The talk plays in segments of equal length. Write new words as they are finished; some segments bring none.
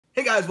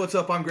guys, what's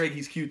up? I'm Greg,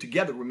 he's Q,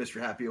 together with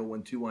Mr. Happy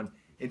 0121.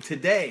 And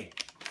today,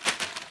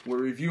 we're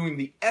reviewing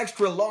the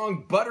Extra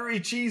Long Buttery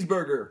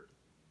Cheeseburger.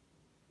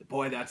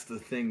 Boy, that's the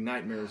thing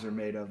nightmares are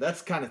made of.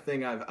 That's the kind of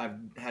thing I've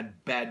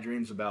had bad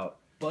dreams about.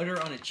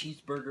 Butter on a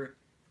cheeseburger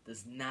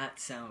does not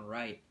sound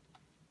right.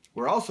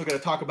 We're also going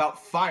to talk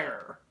about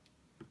fire.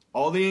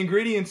 All the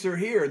ingredients are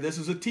here. This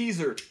is a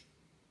teaser.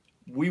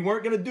 We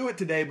weren't going to do it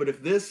today, but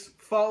if this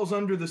falls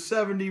under the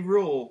 70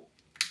 rule,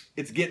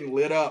 it's getting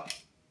lit up.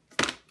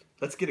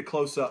 Let's get a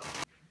close-up.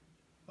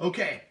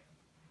 Okay,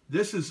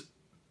 this is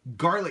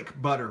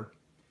garlic butter.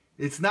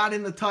 It's not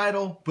in the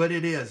title, but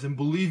it is. And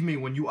believe me,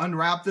 when you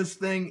unwrap this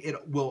thing,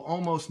 it will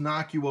almost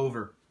knock you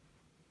over.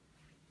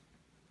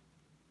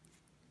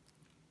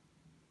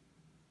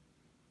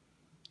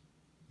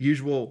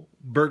 Usual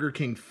Burger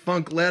King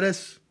funk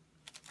lettuce.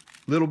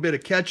 Little bit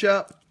of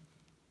ketchup.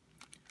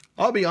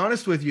 I'll be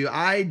honest with you,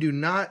 I do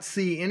not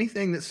see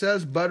anything that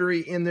says buttery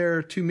in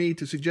there to me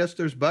to suggest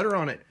there's butter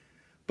on it.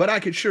 But I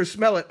could sure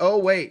smell it. Oh,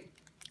 wait.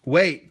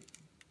 Wait.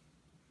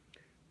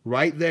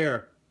 Right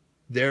there.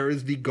 There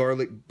is the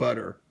garlic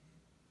butter.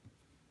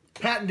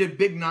 Patented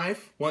big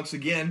knife. Once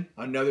again,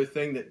 another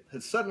thing that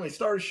has suddenly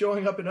started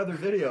showing up in other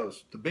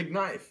videos. The big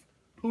knife.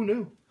 Who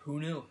knew? Who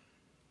knew?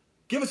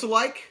 Give us a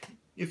like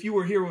if you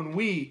were here when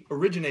we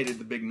originated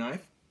the big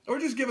knife. Or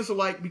just give us a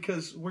like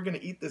because we're going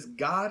to eat this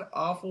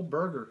god-awful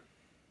burger.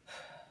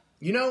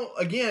 You know,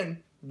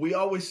 again, we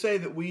always say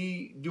that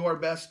we do our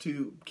best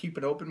to keep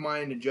an open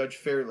mind and judge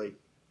fairly.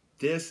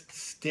 This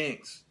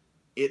stinks.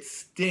 It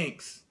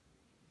stinks.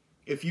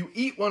 If you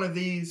eat one of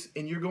these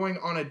and you're going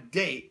on a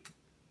date,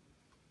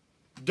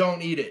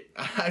 don't eat it.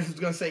 I was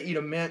going to say eat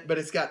a mint, but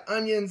it's got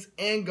onions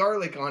and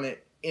garlic on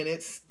it, and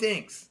it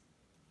stinks.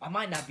 I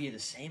might not be the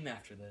same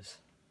after this.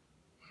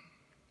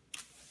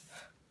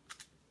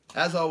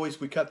 As always,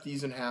 we cut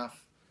these in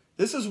half.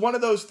 This is one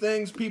of those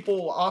things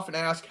people often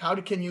ask, how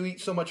can you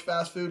eat so much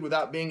fast food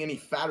without being any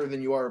fatter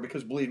than you are?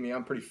 Because believe me,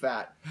 I'm pretty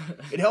fat.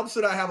 It helps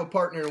that I have a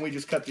partner and we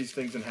just cut these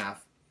things in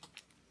half.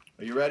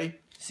 Are you ready?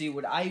 See,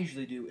 what I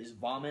usually do is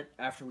vomit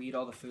after we eat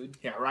all the food.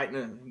 Yeah, right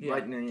now.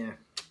 Yeah.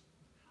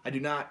 I do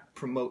not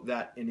promote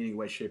that in any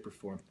way, shape, or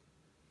form.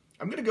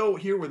 I'm going to go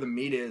here where the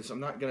meat is.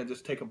 I'm not going to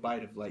just take a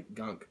bite of, like,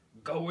 gunk.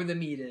 Go where the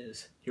meat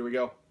is. Here we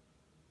go.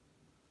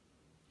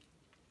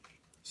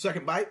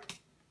 Second bite.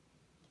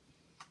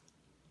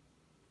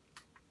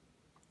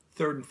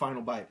 Third and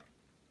final bite.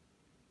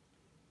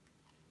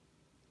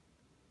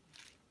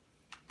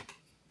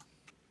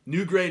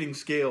 New grading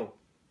scale,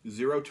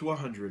 0 to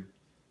 100.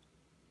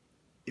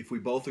 If we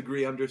both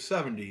agree under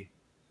 70,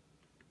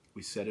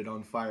 we set it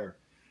on fire.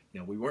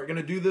 Now, we weren't going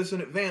to do this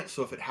in advance,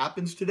 so if it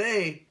happens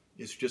today,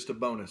 it's just a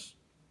bonus.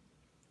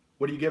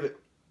 What do you give it?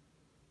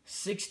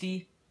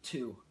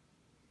 62.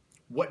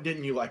 What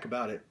didn't you like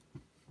about it?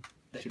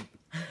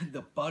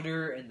 The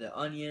butter and the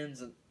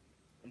onions and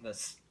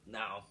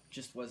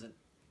just wasn't.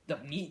 The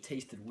meat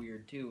tasted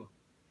weird too.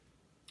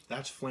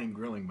 That's flame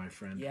grilling, my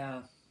friend.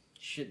 Yeah,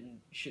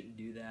 shouldn't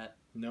do that.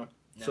 No.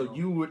 No. So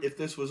you would, if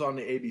this was on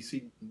the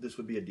ABC, this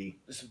would be a D.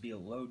 This would be a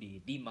low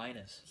D, D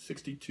minus.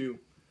 62.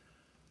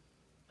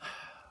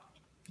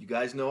 You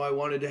guys know I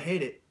wanted to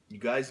hate it. You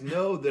guys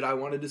know that I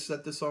wanted to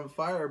set this on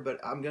fire, but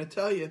I'm going to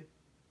tell you.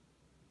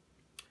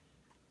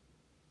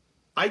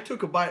 I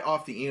took a bite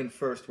off the end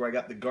first where I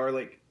got the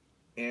garlic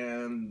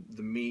and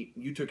the meat.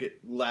 You took it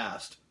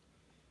last.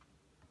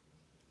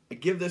 I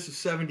give this a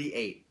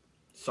 78.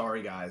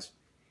 Sorry, guys.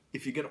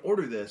 If you're going to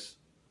order this,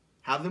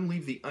 have them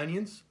leave the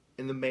onions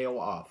and the mayo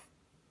off.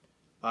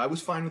 I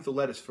was fine with the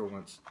lettuce for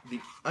once. The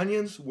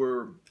onions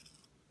were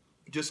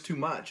just too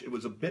much. It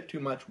was a bit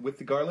too much with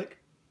the garlic.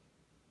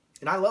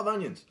 And I love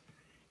onions.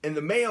 And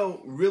the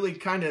mayo really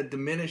kind of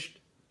diminished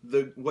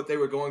what they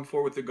were going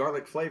for with the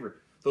garlic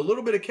flavor. The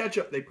little bit of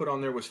ketchup they put on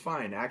there was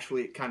fine.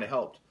 Actually, it kind of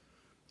helped.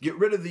 Get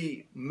rid of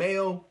the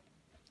mayo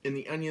and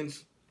the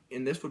onions,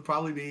 and this would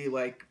probably be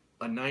like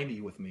a 90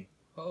 with me.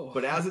 Oh.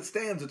 But as it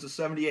stands, it's a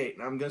 78.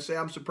 And I'm going to say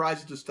I'm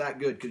surprised it's that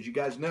good because you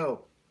guys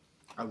know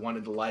I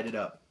wanted to light it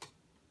up.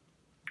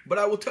 But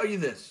I will tell you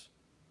this.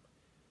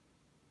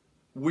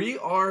 We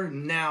are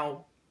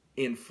now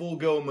in full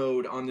go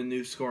mode on the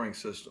new scoring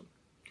system.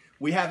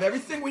 We have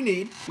everything we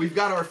need. We've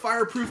got our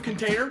fireproof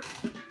container.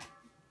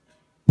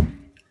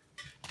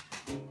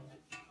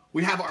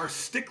 We have our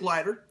stick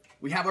lighter.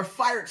 We have our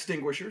fire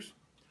extinguishers.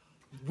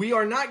 We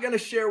are not going to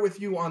share with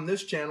you on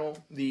this channel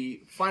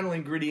the final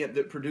ingredient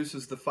that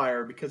produces the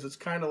fire because it's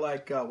kind of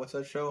like, what's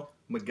that show?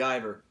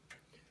 MacGyver.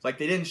 It's like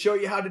they didn't show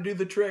you how to do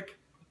the trick.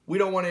 We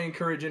don't want to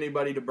encourage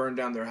anybody to burn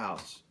down their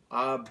house.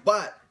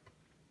 But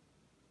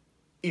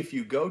if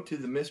you go to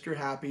the Mr.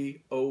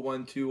 Happy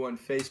 0121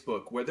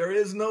 Facebook, where there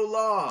is no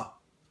law,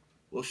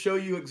 we'll show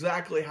you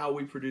exactly how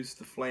we produce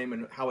the flame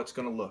and how it's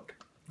going to look.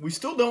 We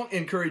still don't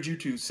encourage you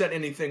to set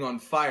anything on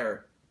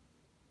fire,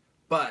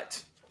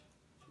 but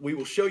we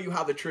will show you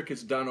how the trick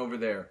is done over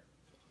there.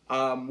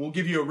 We'll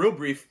give you a real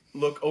brief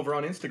look over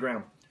on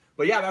Instagram.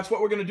 But yeah, that's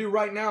what we're going to do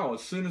right now.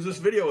 As soon as this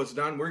video is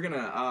done, we're going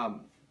to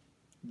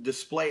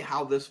display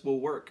how this will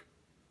work.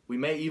 We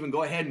may even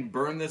go ahead and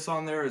burn this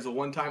on there as a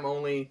one-time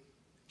only,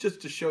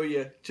 just to show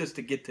you, just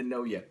to get to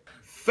know you.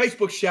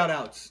 Facebook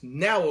shout-outs,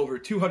 now over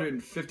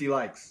 250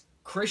 likes.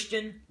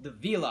 Christian the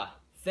Vila,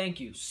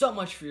 thank you so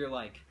much for your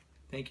like.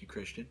 Thank you,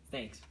 Christian.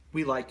 Thanks.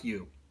 We like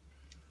you.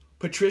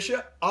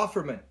 Patricia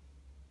Offerman.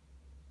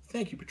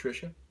 Thank you,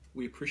 Patricia.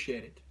 We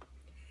appreciate it.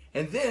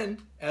 And then,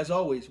 as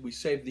always, we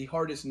saved the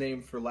hardest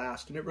name for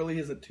last, and it really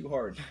isn't too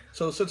hard.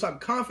 So since I'm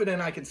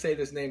confident I can say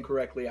this name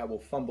correctly, I will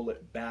fumble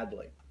it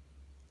badly.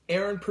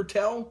 Aaron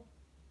Pertel,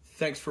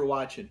 thanks for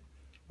watching.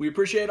 We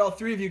appreciate all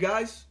three of you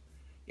guys.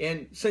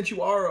 And since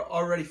you are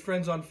already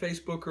friends on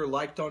Facebook or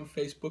liked on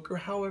Facebook or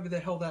however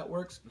the hell that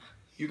works,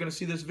 you're going to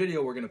see this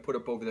video we're going to put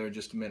up over there in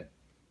just a minute.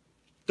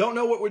 Don't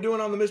know what we're doing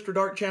on the Mr.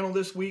 Dark channel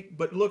this week,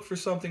 but look for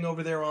something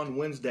over there on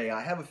Wednesday.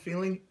 I have a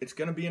feeling it's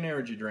going to be an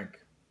energy drink.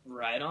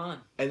 Right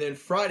on. And then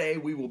Friday,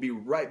 we will be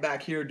right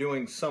back here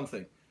doing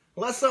something.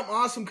 Unless something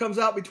awesome comes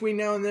out between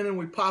now and then and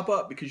we pop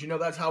up, because you know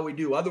that's how we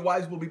do.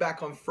 Otherwise, we'll be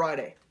back on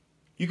Friday.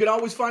 You can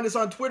always find us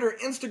on Twitter,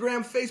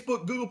 Instagram,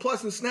 Facebook, Google+,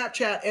 and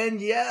Snapchat. And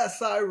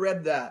yes, I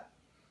read that.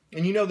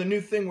 And you know the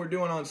new thing we're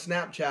doing on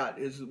Snapchat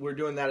is we're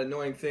doing that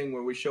annoying thing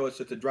where we show us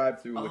at the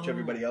drive-thru, which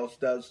everybody else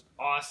does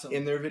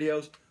in their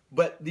videos.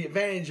 But the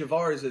advantage of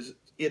ours is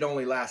it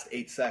only lasts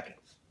 8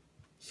 seconds.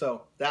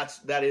 So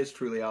that is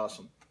truly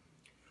awesome.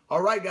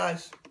 All right,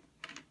 guys.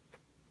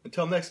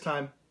 Until next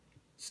time,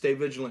 stay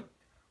vigilant.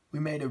 We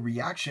made a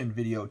reaction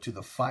video to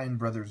the Fine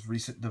Brothers'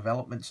 recent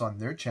developments on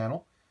their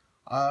channel.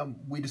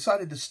 We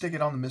decided to stick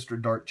it on the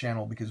Mr. Dark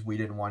channel because we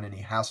didn't want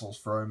any hassles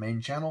for our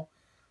main channel.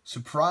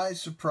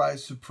 Surprise,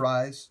 surprise,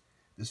 surprise.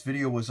 This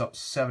video was up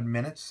 7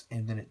 minutes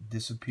and then it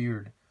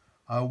disappeared.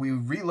 We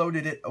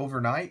reloaded it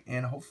overnight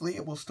and hopefully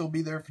it will still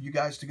be there for you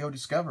guys to go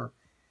discover.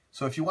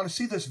 So if you want to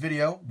see this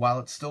video while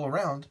it's still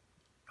around,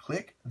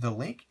 click the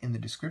link in the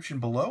description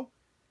below.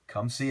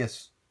 Come see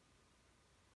us.